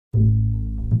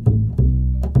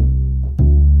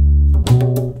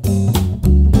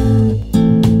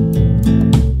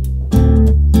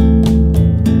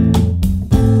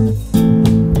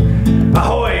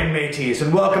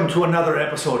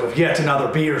episode of yet another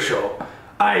beer show.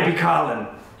 I be Colin.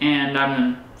 And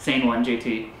I'm the sane one,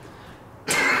 JT.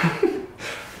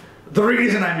 The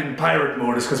reason I'm in pirate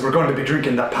mode is because we're going to be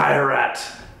drinking the Piraat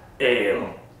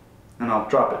Ale. And I'll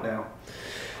drop it now.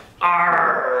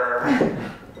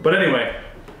 Arrrr. But anyway,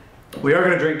 we are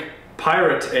going to drink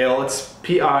Piraat Ale. It's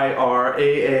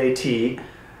P-I-R-A-A-T.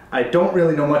 I don't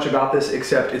really know much about this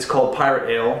except it's called Piraat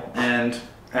Ale, and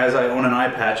as I own an eye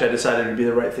patch, I decided it would be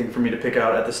the right thing for me to pick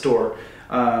out at the store.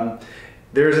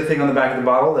 There's a thing on the back of the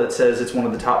bottle that says it's one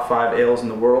of the top 5 ales in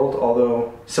the world,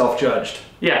 although self-judged.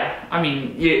 Yeah, I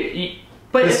mean,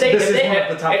 but this is one of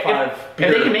the top 5 beer.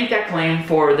 If they can make that claim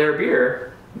for their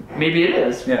beer, maybe it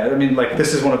is. Yeah, I mean, like,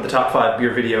 this is one of the top 5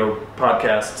 beer video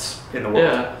podcasts in the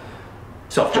world. Yeah.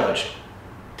 Self-judged.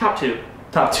 Top 2.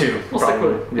 Top 2, we'll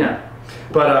probably. Stick with, yeah.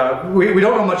 But we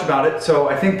don't know much about it, so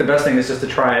I think the best thing is just to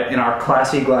try it in our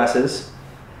classy glasses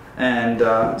and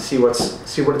see what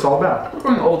it's all about. We're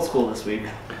going old school this week.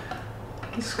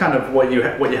 This is kind of what you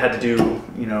had to do,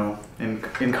 you know,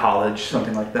 in college,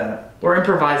 something like that. We're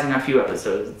improvising a few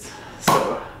episodes,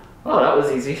 so that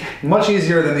was easy. Much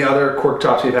easier than the other cork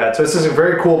tops we've had. So this is a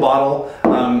very cool bottle.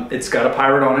 It's got a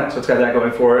pirate on it, so it's got that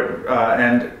going for it,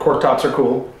 and cork tops are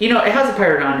cool. You know, it has a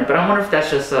pirate on it, but I wonder if that's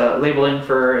just labeling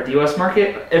for the U.S.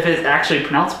 market, if it's actually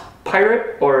pronounced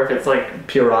pirate, or if it's like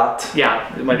Piraat.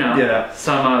 Yeah, it might, yeah.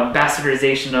 Some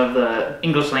bastardization of the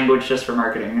English language just for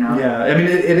marketing. You know. Yeah, I mean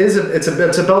it's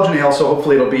a Belgian ale, so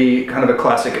hopefully it'll be kind of a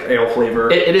classic ale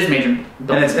flavor. It is made in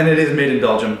Belgium, and it is made in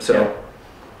Belgium, so. Yeah.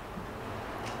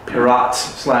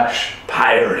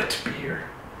 Piraat/pirate beer.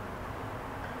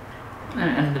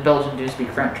 And the Belgians do speak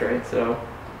French, right? So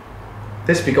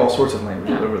they speak all sorts of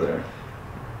languages over there.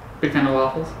 Big fan of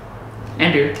waffles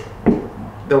and beer.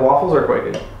 The waffles are quite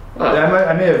good.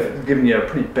 I may have given you a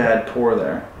pretty bad pour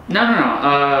there. No.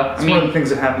 It's one of the things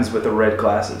that happens with the red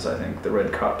glasses, I think, the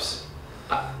red cups.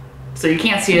 So you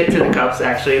can't see it through the cups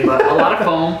actually, but a lot of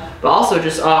foam, but also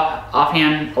just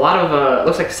offhand, a lot of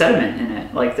looks like sediment in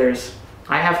it. Like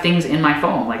I have things in my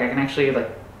foam, like I can actually like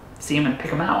see them and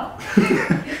pick them out.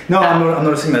 No, I'm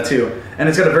noticing that too, and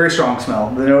it's got a very strong smell.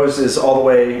 The nose is all the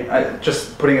way.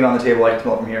 Just putting it on the table, I can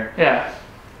smell it from here. Yeah.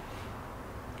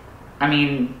 I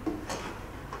mean,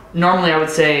 normally I would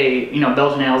say, you know,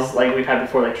 Belgian ales like we've had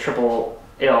before, like triple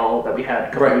ale that we had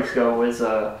a couple of weeks ago was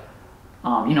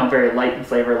you know, very light in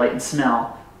flavor, light in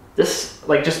smell. This,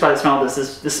 like, just by the smell of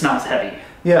this smells heavy.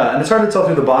 Yeah, and it's hard to tell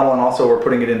through the bottle, and also we're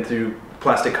putting it into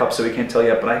plastic cups, so we can't tell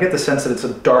yet, but I get the sense that it's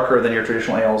darker than your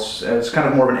traditional ales. It's kind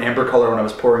of more of an amber color when I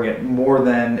was pouring it, more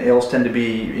than ales tend to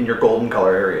be in your golden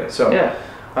color area. So yeah,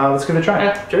 let's give it a try.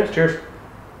 Yeah, cheers. Cheers.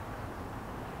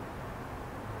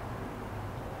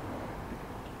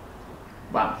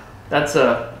 Wow, that's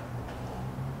as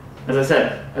I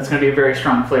said, that's going to be a very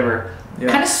strong flavor. Yeah.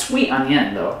 Kind of sweet on the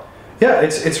end though. Yeah,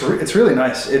 it's really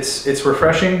nice. It's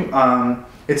refreshing.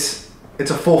 It's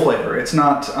a full flavor. It's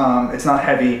not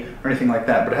heavy or anything like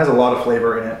that, but it has a lot of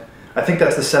flavor in it. I think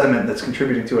that's the sediment that's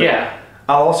contributing to it. Yeah.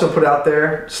 I'll also put out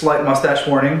there, slight mustache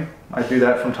warning. I do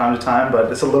that from time to time,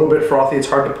 but it's a little bit frothy. It's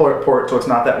hard to pour it so it's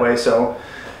not that way, so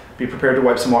be prepared to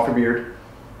wipe some off your beard.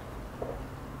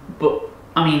 But,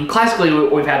 I mean, classically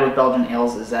what we've had with Belgian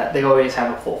ales is that they always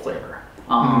have a full flavor.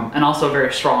 And also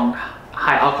very strong,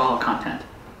 high alcohol content.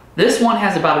 This one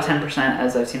has about a 10%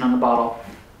 as I've seen on the bottle.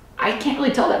 I can't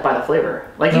really tell that by the flavor.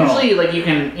 Like usually, like you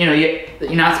can, you know,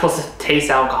 you're not supposed to taste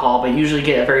alcohol, but you usually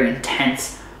get a very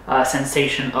intense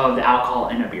sensation of the alcohol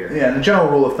in a beer. Yeah, and the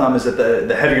general rule of thumb is that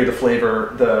the heavier the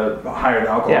flavor, the higher the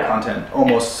alcohol content,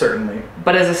 almost certainly.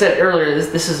 But as I said earlier,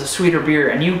 this is a sweeter beer,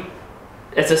 and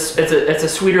it's a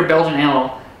sweeter Belgian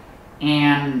ale,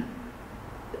 and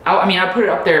I mean I put it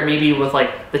up there maybe with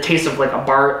like the taste of like a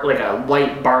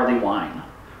light barley wine,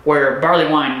 where barley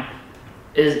wine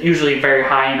is usually very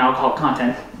high in alcohol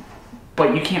content,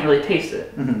 but you can't really taste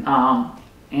it. Mm-hmm.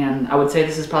 And I would say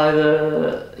this is probably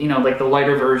the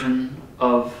lighter version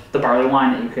of the barley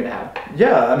wine that you could have.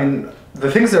 Yeah, I mean,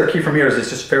 the things that are key for me is it's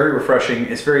just very refreshing.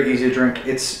 It's very easy to drink.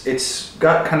 It's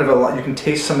got kind of a lot. You can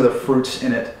taste some of the fruits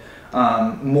in it,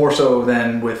 more so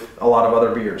than with a lot of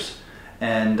other beers,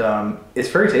 and it's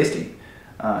very tasty.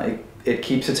 It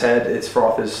keeps its head. Its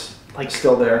froth is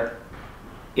still there.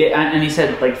 Yeah, and he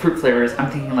said like fruit flavors. I'm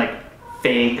thinking like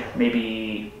fig,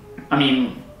 maybe. I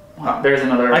mean, there's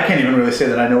another. I can't even really say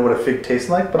that I know what a fig tastes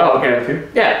like, but I'll agree with you.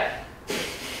 Yeah.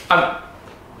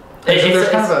 There's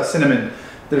kind of a cinnamon.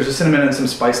 There's a cinnamon and some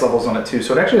spice levels on it too.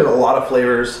 So it actually has a lot of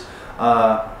flavors.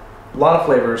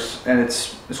 And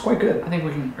it's quite good. I think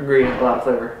we can agree a lot of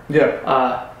flavor.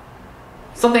 Yeah.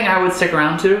 something I would stick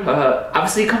around to.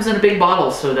 Obviously, it comes in a big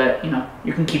bottle so that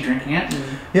you can keep drinking it.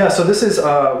 Yeah. So this is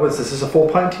what's this? This is a full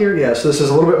pint here. Yeah. So this is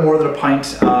a little bit more than a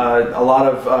pint. A lot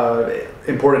of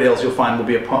imported ales you'll find will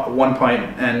be 1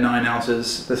 pint and 9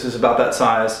 ounces. This is about that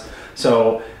size.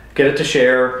 So get it to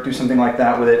share. Do something like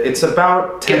that with it. It's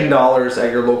about $10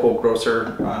 at your local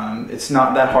grocer. It's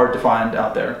not that hard to find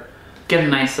out there. Get a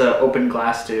nice open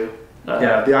glass too.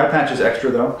 Yeah. The eye patch is extra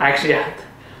though. Actually, yeah.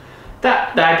 The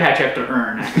eye patch you have to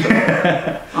earn.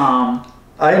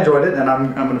 I enjoyed it, and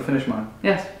I'm going to finish mine.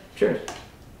 Yes, cheers.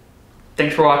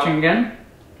 Thanks for watching again.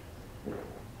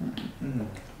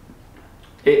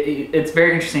 It's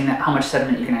very interesting how much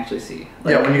sediment you can actually see.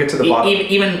 Like, yeah, when you get to the bottom.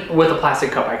 Even with a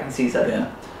plastic cup, I can see sediment.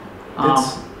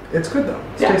 Yeah. It's good though.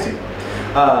 It's tasty.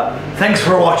 Thanks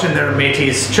for watching there,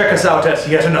 mateys. Check us out at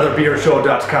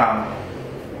yetanotherbiershow.com.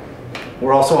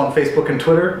 We're also on Facebook and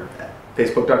Twitter.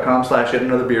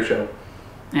 Facebook.com/yetanotherbiershow.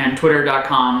 And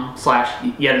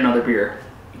Twitter.com/yetanotherbieer.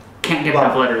 Can't get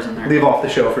enough letters in there. Leave off the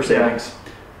show for savings.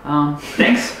 Yeah.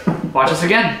 Thanks. Watch us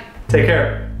again. Take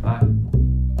care. Bye.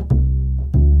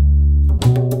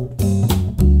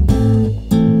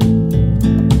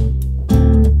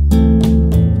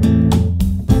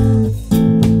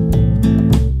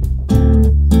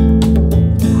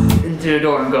 Into the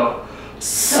door and go.